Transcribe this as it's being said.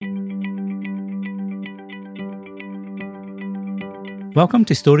Welcome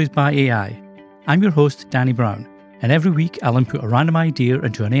to Stories by AI. I'm your host, Danny Brown, and every week I'll input a random idea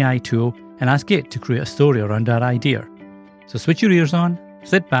into an AI tool and ask it to create a story around that idea. So switch your ears on,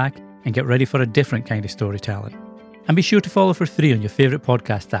 sit back, and get ready for a different kind of storytelling. And be sure to follow for free on your favourite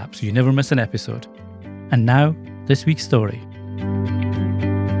podcast app so you never miss an episode. And now, this week's story.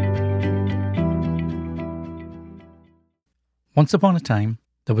 Once upon a time,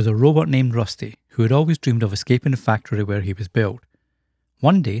 there was a robot named Rusty who had always dreamed of escaping the factory where he was built.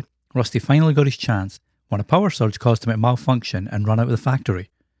 One day, Rusty finally got his chance when a power surge caused him to malfunction and run out of the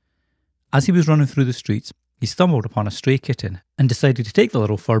factory. As he was running through the streets, he stumbled upon a stray kitten and decided to take the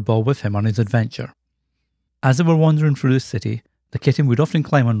little furball with him on his adventure. As they were wandering through the city, the kitten would often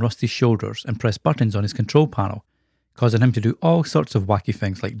climb on Rusty's shoulders and press buttons on his control panel, causing him to do all sorts of wacky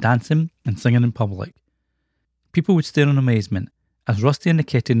things like dancing and singing in public. People would stare in amazement as Rusty and the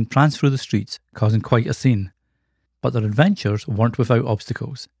kitten pranced through the streets, causing quite a scene. But their adventures weren't without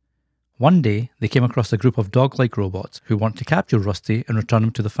obstacles. One day, they came across a group of dog-like robots who wanted to capture Rusty and return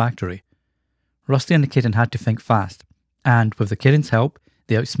him to the factory. Rusty and the kitten had to think fast, and with the kitten's help,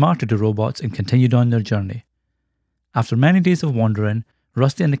 they outsmarted the robots and continued on their journey. After many days of wandering,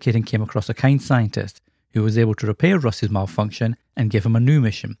 Rusty and the kitten came across a kind scientist who was able to repair Rusty's malfunction and give him a new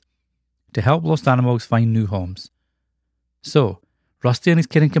mission: to help lost animals find new homes. So, Rusty and his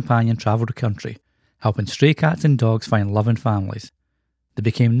kitten companion travelled the country, helping stray cats and dogs find loving families. They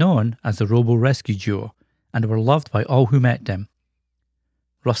became known as the Robo Rescue Duo, and were loved by all who met them.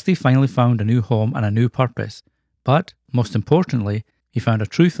 Rusty finally found a new home and a new purpose, but, most importantly, he found a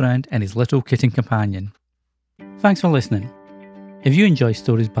true friend in his little kitten companion. Thanks for listening. If you enjoy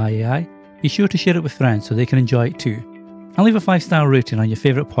Stories by AI, be sure to share it with friends so they can enjoy it too. And leave a 5-star rating on your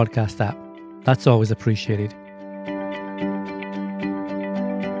favourite podcast app. That's always appreciated.